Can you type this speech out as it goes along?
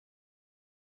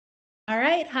All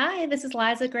right. Hi, this is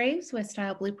Liza Graves with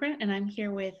Style Blueprint, and I'm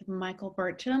here with Michael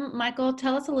Burcham. Michael,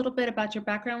 tell us a little bit about your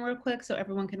background real quick so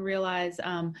everyone can realize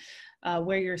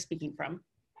where you're speaking from.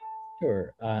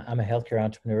 Sure. I'm a healthcare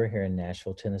entrepreneur here in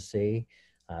Nashville, Tennessee.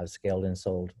 I've scaled and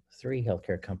sold 3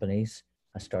 healthcare companies.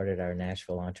 I started our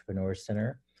Nashville Entrepreneur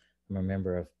Center. I'm a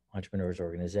member of Entrepreneurs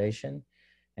Organization,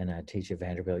 and I teach at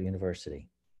Vanderbilt University.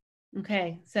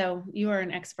 Okay, so you are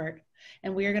an expert,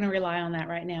 and we are going to rely on that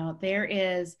right now. There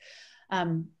is,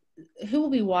 um, who will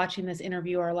be watching this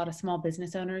interview are a lot of small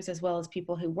business owners as well as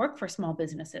people who work for small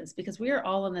businesses, because we are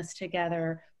all in this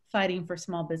together fighting for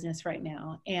small business right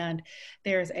now. And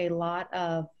there's a lot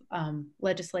of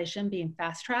legislation being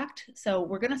fast tracked. So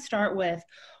we're going to start with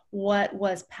what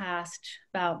was passed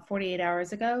about 48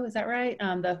 hours ago. Is that right?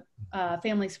 The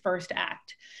Families First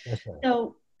Act. Yes, sir.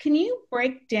 So, can you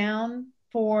break down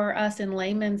for us in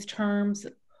layman's terms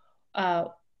uh,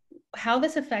 how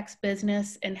this affects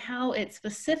business and how it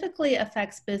specifically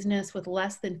affects business with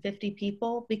less than 50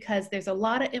 people? Because there's a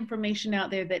lot of information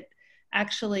out there that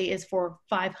actually is for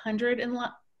 500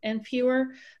 and fewer,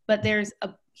 but there's a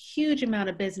huge amount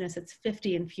of business that's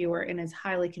 50 and fewer and is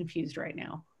highly confused right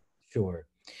now. Sure.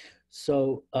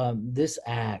 So this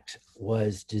act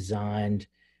was designed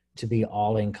to be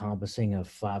all-encompassing of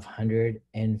 500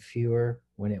 and fewer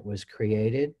when it was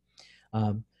created.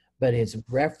 Um, but it's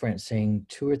referencing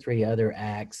 2 or 3 other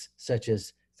acts, such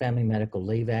as Family Medical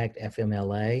Leave Act,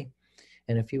 FMLA,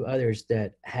 and a few others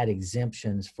that had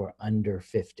exemptions for under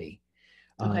 50.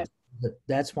 Okay.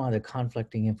 That's why the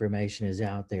conflicting information is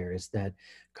out there, is that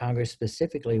Congress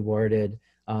specifically worded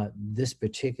this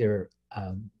particular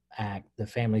act, the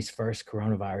Families First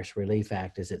Coronavirus Relief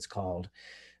Act, as it's called,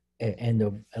 and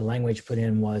the language put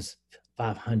in was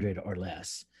 500 or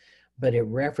less. But it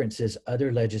references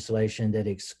other legislation that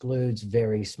excludes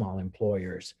very small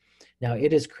employers. Now,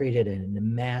 it has created a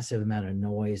massive amount of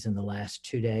noise in the last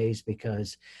 2 days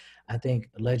because I think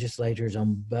legislators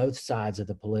on both sides of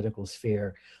the political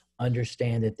sphere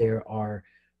understand that there are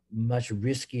much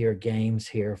riskier games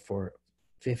here for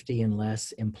 50 and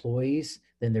less employees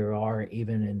than there are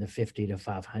even in the 50 to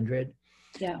 500.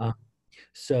 Yeah.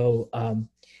 So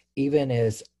even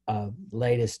as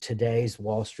late as today's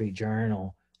Wall Street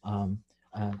Journal,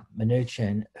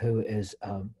 Mnuchin, who is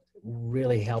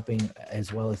really helping,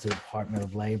 as well as the Department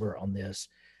of Labor on this,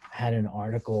 had an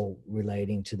article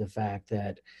relating to the fact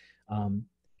that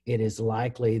it is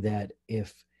likely that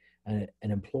if an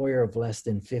employer of less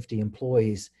than 50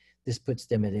 employees, this puts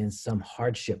them in some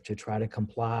hardship to try to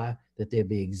comply, that they'd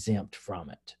be exempt from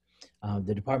it.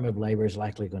 The Department of Labor is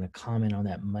likely going to comment on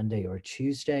that Monday or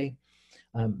Tuesday.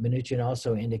 Mnuchin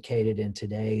also indicated in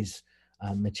today's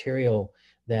material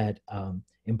that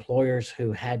employers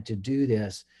who had to do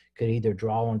this could either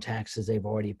draw on taxes they've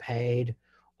already paid,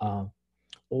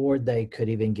 or they could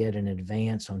even get an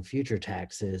advance on future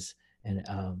taxes, and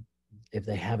if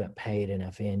they haven't paid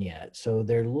enough in yet. So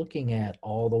they're looking at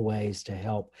all the ways to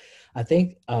help. I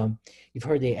think you've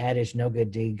heard the adage, no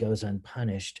good deed goes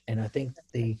unpunished. And I think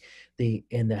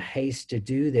in the haste to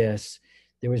do this,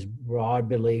 there was broad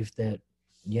belief that,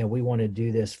 yeah, we want to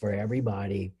do this for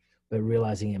everybody, but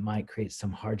realizing it might create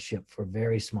some hardship for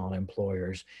very small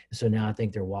employers. So now I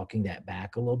think they're walking that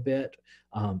back a little bit.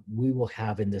 We will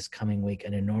have in this coming week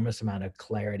an enormous amount of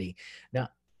clarity. Now,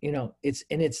 it's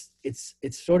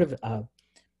sort of,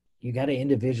 you got to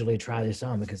individually try this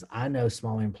on, because I know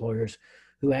small employers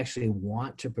who actually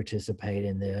want to participate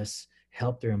in this,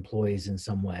 help their employees in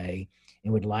some way,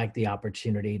 and would like the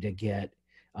opportunity to get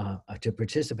to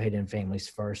participate in Families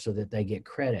First so that they get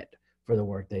credit for the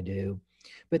work they do.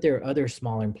 But there are other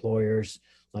small employers,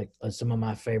 like some of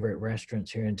my favorite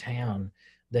restaurants here in town,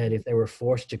 that if they were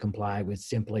forced to comply, would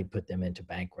simply put them into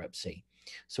bankruptcy.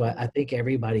 So I think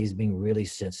everybody's being really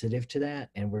sensitive to that,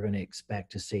 and we're going to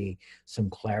expect to see some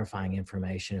clarifying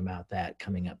information about that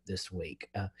coming up this week.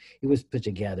 It was put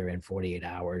together in 48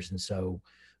 hours, and so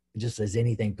just as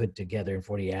anything put together in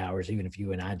 48 hours, even if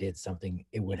you and I did something,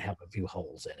 it would have a few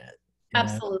holes in it.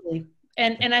 Absolutely.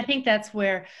 And I think that's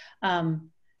where,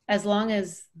 as long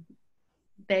as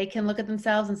they can look at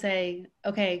themselves and say,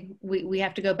 okay, we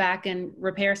have to go back and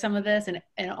repair some of this,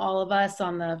 and all of us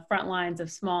on the front lines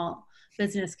of small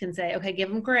business can say, okay, give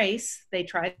them grace. They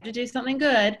tried to do something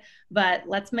good, but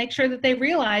let's make sure that they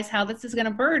realize how this is going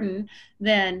to burden.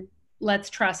 Then let's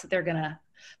trust that they're going to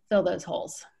fill those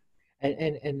holes.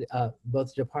 And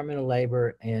both the Department of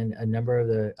Labor and a number of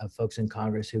the folks in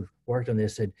Congress who've worked on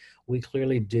this said, we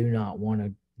clearly do not want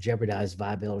to jeopardize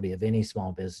viability of any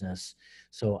small business.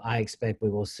 So I expect we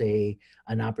will see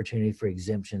an opportunity for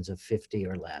exemptions of 50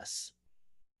 or less.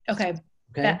 Okay.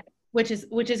 Okay. which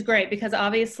is great, because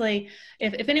obviously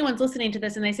if anyone's listening to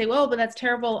this and they say, well, but that's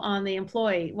terrible on the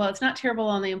employee. Well, it's not terrible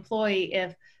on the employee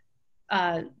if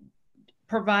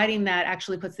providing that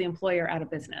actually puts the employer out of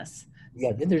business.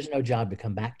 Yeah, then there's no job to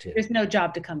come back to. There's no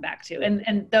job to come back to.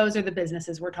 And those are the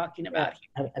businesses we're talking about.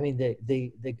 I mean,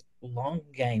 the long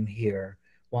game here,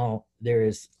 while there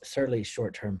is certainly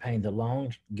short-term pain, the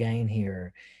long gain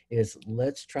here is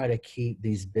let's try to keep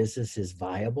these businesses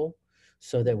viable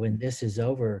so that when this is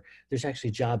over, there's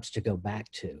actually jobs to go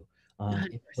back to.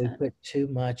 If we put too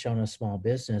much on a small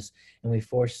business and we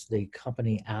force the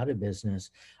company out of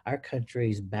business, our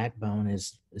country's backbone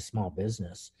is small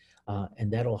business.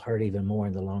 And that'll hurt even more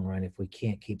in the long run if we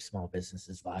can't keep small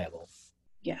businesses viable.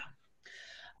 Yeah.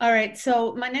 All right.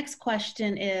 So my next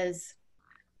question is,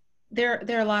 there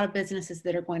are a lot of businesses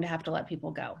that are going to have to let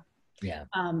people go. Yeah.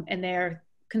 And they're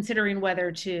considering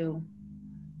whether to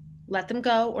let them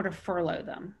go or to furlough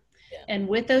them. Yeah. And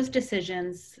with those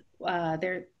decisions,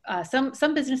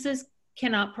 some businesses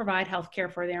cannot provide health care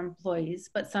for their employees,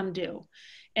 but some do.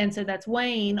 And so that's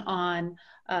weighing on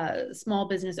small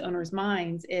business owners'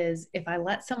 minds is, if I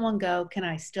let someone go, can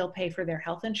I still pay for their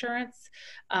health insurance?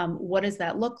 What does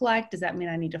that look like? Does that mean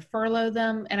I need to furlough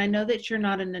them? And I know that you're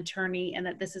not an attorney and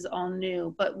that this is all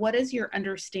new, but what is your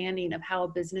understanding of how a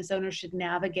business owner should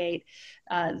navigate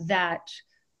that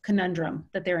conundrum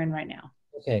that they're in right now?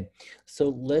 Okay, so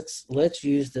let's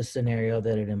use the scenario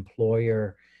that an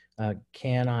employer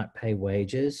cannot pay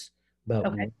wages, but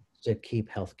wants to keep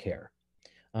health care.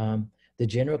 The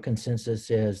general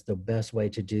consensus is the best way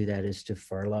to do that is to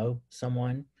furlough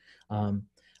someone.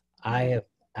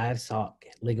 I've sought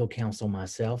legal counsel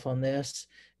myself on this.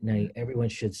 Now, everyone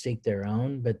should seek their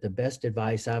own, but the best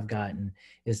advice I've gotten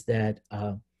is that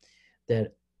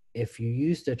that if you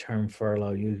use the term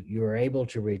furlough, you are able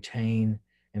to retain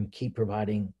and keep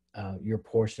providing your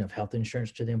portion of health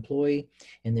insurance to the employee,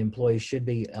 and the employee should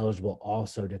be eligible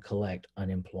also to collect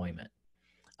unemployment.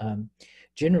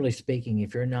 Generally speaking,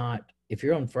 if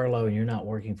you're on furlough and you're not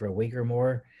working for a week or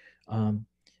more,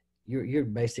 you're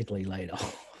basically laid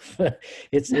off.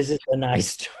 It's just a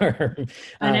nice term.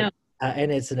 I know.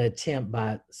 And it's an attempt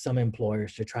by some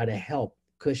employers to try to help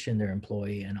cushion their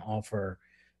employee and offer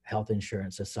health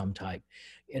insurance of some type.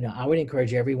 I would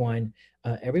encourage everyone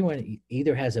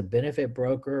either has a benefit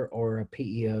broker or a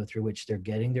PEO through which they're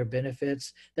getting their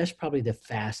benefits. That's probably the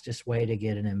fastest way to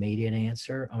get an immediate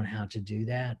answer on how to do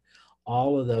that.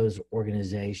 All of those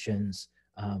organizations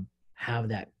have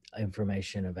that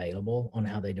information available on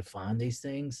how they define these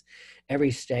things.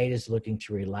 Every state is looking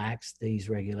to relax these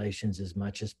regulations as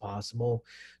much as possible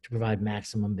to provide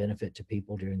maximum benefit to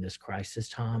people during this crisis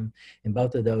time. And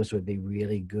both of those would be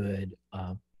really good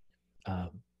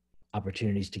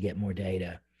opportunities to get more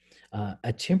data.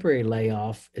 A temporary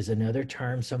layoff is another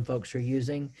term some folks are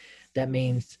using. That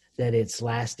means that it's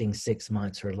lasting 6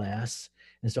 months or less.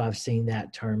 And so I've seen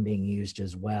that term being used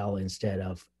as well instead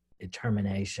of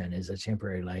termination as a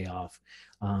temporary layoff,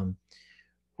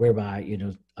 whereby,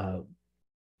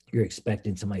 you're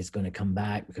expecting somebody's going to come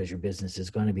back because your business is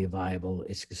going to be viable.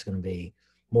 It's just going to be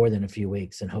more than a few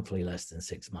weeks and hopefully less than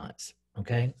 6 months.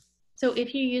 Okay. So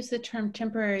if you use the term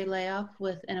temporary layoff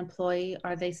with an employee,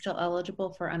 are they still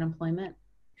eligible for unemployment?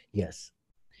 Yes.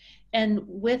 And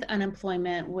with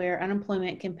unemployment, where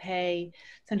unemployment can pay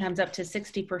sometimes up to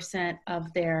 60%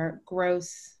 of their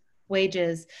gross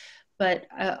wages, but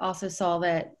I also saw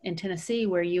that in Tennessee,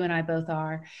 where you and I both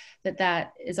are,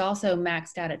 that is also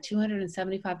maxed out at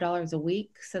 $275 a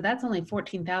week. So that's only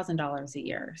 $14,000 a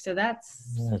year. So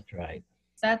that's right.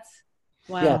 That's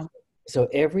wow. Yeah. So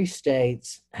every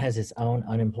state has its own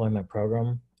unemployment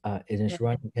program. It is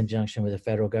run in conjunction with the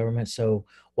federal government. So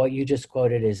what you just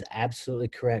quoted is absolutely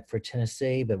correct for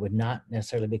Tennessee, but would not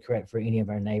necessarily be correct for any of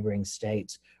our neighboring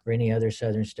states or any other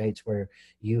southern states where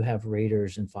you have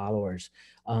readers and followers.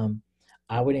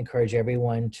 I would encourage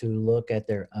everyone to look at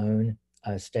their own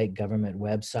state government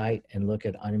website and look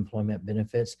at unemployment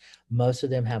benefits. Most of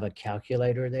them have a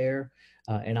calculator there.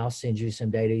 And I'll send you some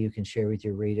data you can share with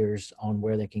your readers on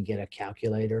where they can get a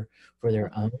calculator for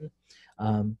their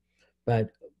own.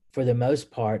 But for the most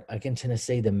part, like in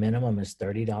Tennessee, the minimum is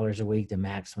 $30 a week. The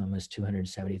maximum is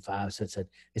 $275. So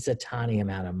it's a tiny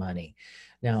amount of money.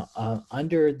 Now,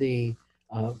 under the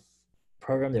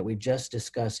program that we just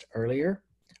discussed earlier,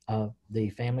 the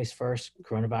Families First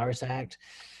Coronavirus Act,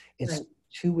 it's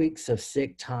 2 weeks of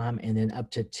sick time and then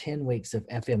up to 10 weeks of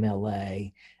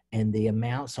FMLA. And the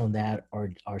amounts on that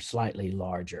are slightly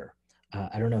larger.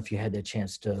 I don't know if you had the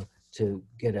chance to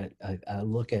get a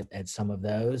look at some of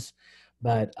those,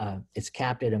 but it's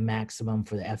capped at a maximum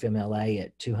for the FMLA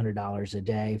at $200 a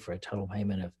day for a total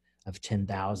payment of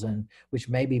 10,000, which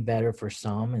may be better for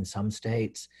some in some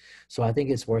states. So I think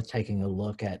it's worth taking a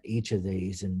look at each of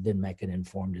these and then make an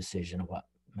informed decision of what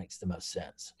makes the most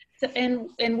sense. So,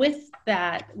 and with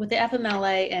that, with the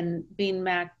FMLA and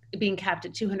being capped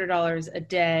at $200 a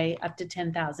day up to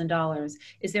 $10,000,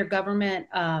 is there government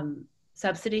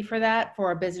subsidy for that,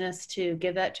 for a business to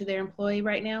give that to their employee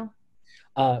right now?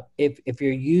 If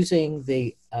you're using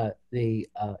the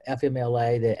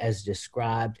FMLA that as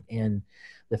described in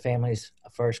the Families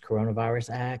First Coronavirus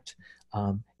Act,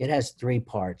 it has three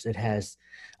parts. It has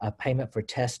a payment for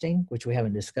testing, which we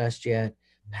haven't discussed yet,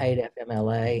 paid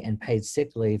FMLA, and paid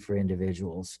sick leave for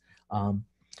individuals.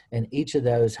 And each of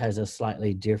those has a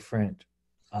slightly different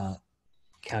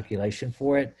calculation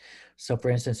for it. So for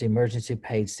instance, emergency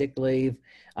paid sick leave,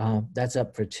 that's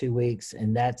up for 2 weeks,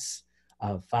 and that's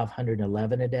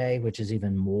 $511 a day, which is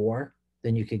even more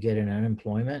than you could get in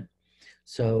unemployment.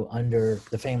 So under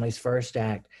the Families First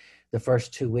Act, the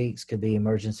first 2 weeks could be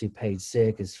emergency paid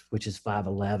sick, which is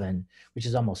 $511, which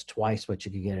is almost twice what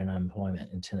you could get in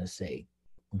unemployment in Tennessee.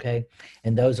 Okay,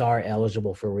 and those are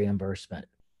eligible for reimbursement.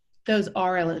 Those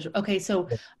are eligible. Okay, so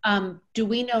do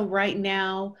we know right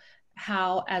now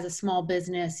how, as a small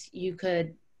business, you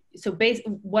could, so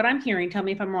what I'm hearing, tell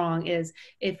me if I'm wrong, is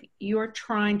if you're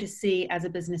trying to see as a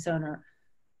business owner,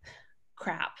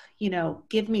 crap,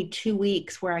 give me 2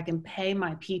 weeks where I can pay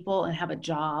my people and have a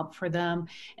job for them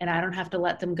and I don't have to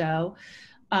let them go,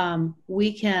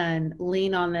 we can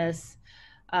lean on this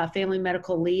Family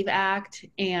Medical Leave Act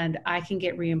and I can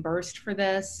get reimbursed for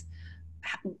this.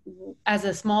 As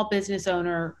a small business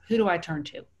owner, who do I turn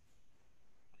to?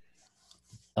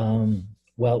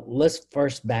 Well, let's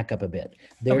first back up a bit.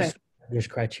 There's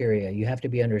criteria. You have to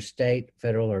be under state,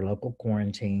 federal, or local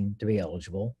quarantine to be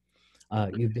eligible.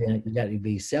 You got to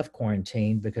be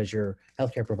self-quarantined because your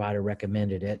healthcare provider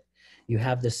recommended it. You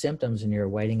have the symptoms and you're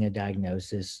awaiting a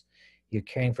diagnosis. You're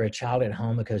caring for a child at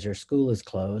home because your school is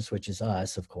closed, which is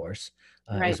us, of course,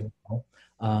 right. as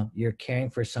well. You're caring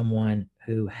for someone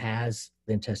who has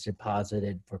been tested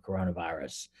positive for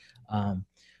coronavirus.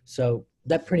 So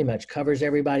that pretty much covers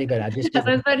everybody, but I was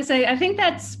about to say, I think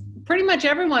that's pretty much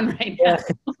everyone right now.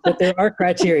 Yeah, but there are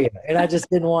criteria, and I just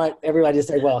didn't want everybody to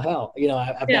say, well, hell,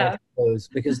 I've got to close,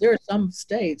 because there are some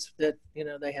states that,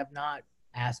 they have not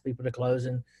asked people to close,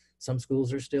 and some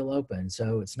schools are still open.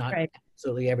 So it's not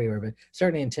absolutely everywhere, but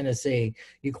certainly in Tennessee,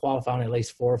 you qualify on at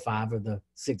least 4 or 5 of the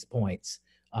 6 points.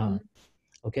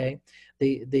 Okay.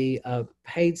 The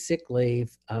paid sick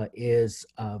leave is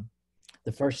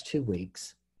the first 2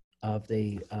 weeks of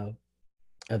the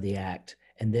act.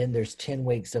 And then there's 10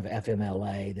 weeks of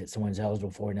FMLA that someone's eligible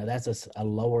for. Now that's a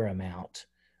lower amount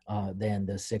than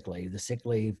the sick leave. The sick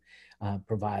leave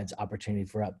provides opportunity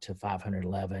for up to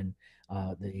 511.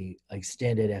 The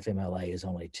extended FMLA is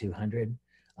only 200.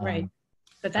 Right.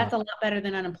 But that's a lot better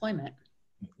than unemployment.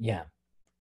 Yeah,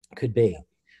 could be.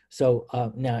 So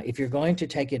now if you're going to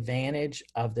take advantage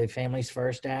of the Families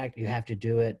First Act, you have to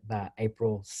do it by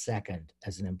April 2nd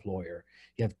as an employer.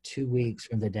 You have 2 weeks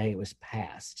from the day it was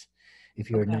passed. If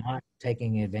you're not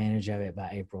taking advantage of it by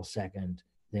April 2nd,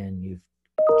 then you've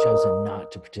chosen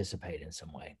not to participate in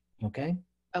some way. Okay?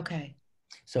 Okay.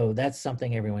 So that's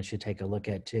something everyone should take a look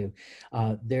at too.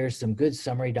 There's some good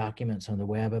summary documents on the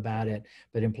web about it,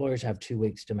 but employers have 2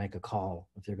 weeks to make a call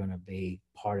if they're going to be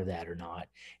part of that or not.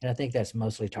 And I think that's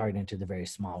mostly targeted to the very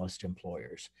smallest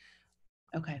employers.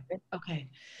 Okay. Okay.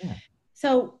 Yeah.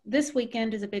 So this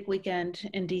weekend is a big weekend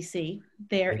in DC.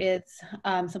 There is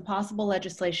some possible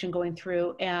legislation going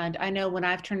through. And I know when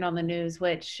I've turned on the news,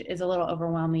 which is a little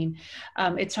overwhelming,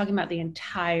 it's talking about the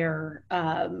entire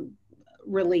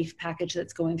relief package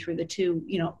that's going through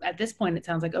the at this point, it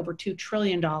sounds like over $2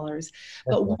 trillion.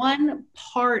 But one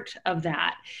part of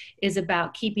that is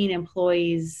about keeping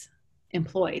employees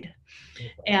employed.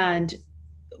 And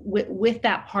with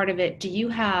that part of it, do you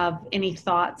have any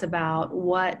thoughts about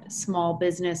what small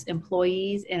business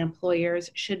employees and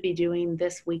employers should be doing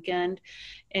this weekend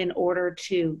in order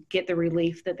to get the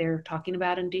relief that they're talking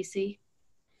about in DC?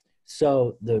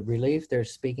 So the relief they're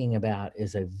speaking about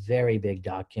is a very big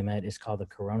document. It's called the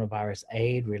Coronavirus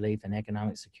Aid, Relief, and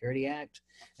Economic Security Act.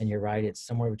 And you're right, it's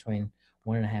somewhere between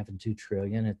 1.5 and 2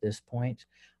 trillion at this point.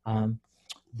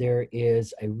 There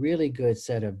is a really good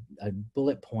set of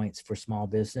bullet points for small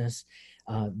business.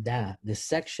 The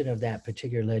section of that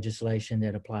particular legislation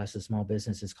that applies to small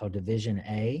business is called Division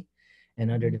A.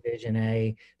 And under Division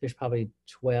A, there's probably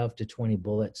 12 to 20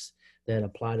 bullets that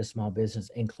apply to small business,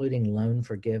 including loan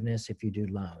forgiveness if you do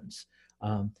loans.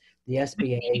 The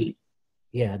SBA,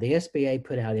 the SBA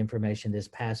put out information this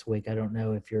past week. I don't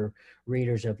know if your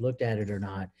readers have looked at it or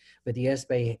not, but the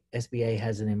SBA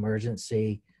has an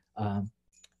emergency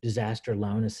disaster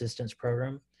loan assistance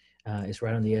program. It's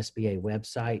right on the SBA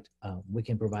website. We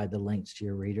can provide the links to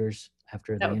your readers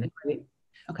after the That would be interview.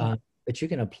 great. Okay. But you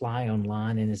can apply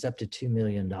online, and it's up to $2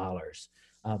 million.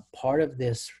 Part of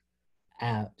this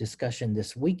discussion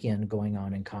this weekend going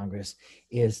on in Congress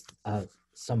is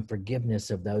some forgiveness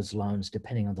of those loans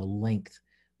depending on the length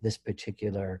this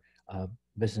particular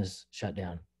business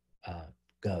shutdown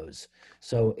goes.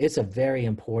 So it's a very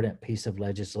important piece of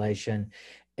legislation.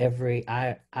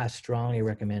 I strongly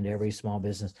recommend every small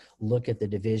business look at the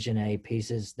Division A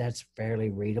pieces. That's fairly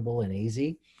readable and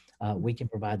easy. We can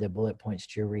provide the bullet points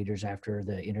to your readers after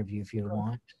the interview if you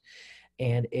want.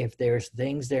 And if there's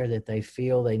things there that they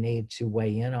feel they need to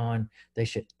weigh in on, they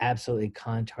should absolutely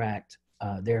contact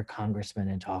their congressman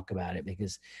and talk about it,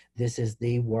 because this is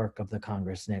the work of the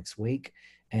Congress next week.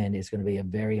 And it's going to be a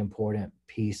very important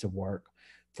piece of work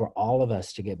for all of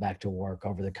us to get back to work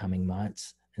over the coming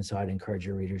months. And so I'd encourage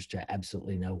your readers to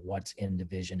absolutely know what's in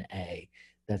Division A.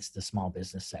 That's the small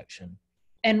business section.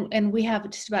 And we have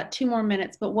just about 2 more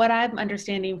minutes, but what I'm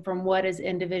understanding from what is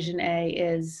in Division A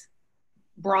is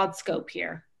broad scope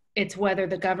here. It's whether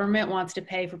the government wants to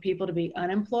pay for people to be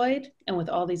unemployed and with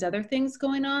all these other things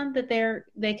going on that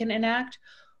they can enact,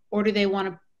 or do they want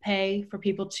to pay for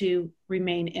people to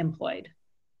remain employed?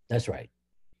 That's right.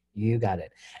 You got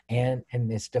it. And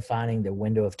it's defining the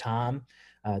window of time.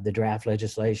 The draft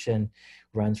legislation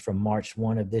runs from March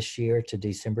 1 of this year to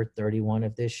December 31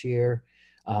 of this year.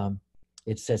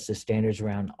 It sets the standards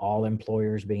around all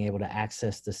employers being able to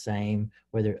access the same,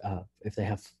 whether if they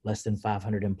have less than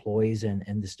 500 employees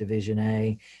in this Division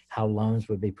A, how loans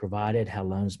would be provided, how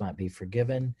loans might be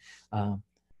forgiven,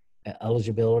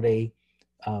 eligibility,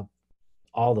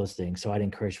 all those things. So I'd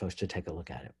encourage folks to take a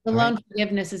look at it. The loan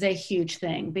forgiveness is a huge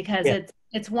thing, because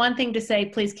it's one thing to say,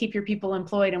 please keep your people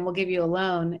employed and we'll give you a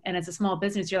loan. And as a small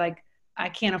business, you're like, I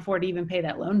can't afford to even pay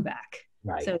that loan back.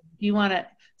 Right. So you want to,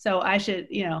 so I should,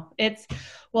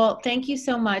 well, thank you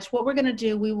so much. What we're going to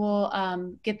do, we will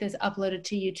get this uploaded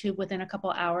to YouTube within a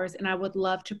couple hours. And I would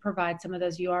love to provide some of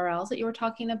those URLs that you were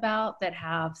talking about that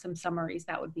have some summaries.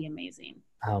 That would be amazing.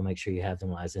 I'll make sure you have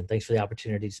them, Liza. And thanks for the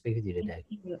opportunity to speak with you today.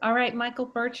 All right, Michael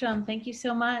Burcham, thank you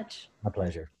so much. My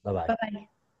pleasure. Bye-bye. Bye-bye.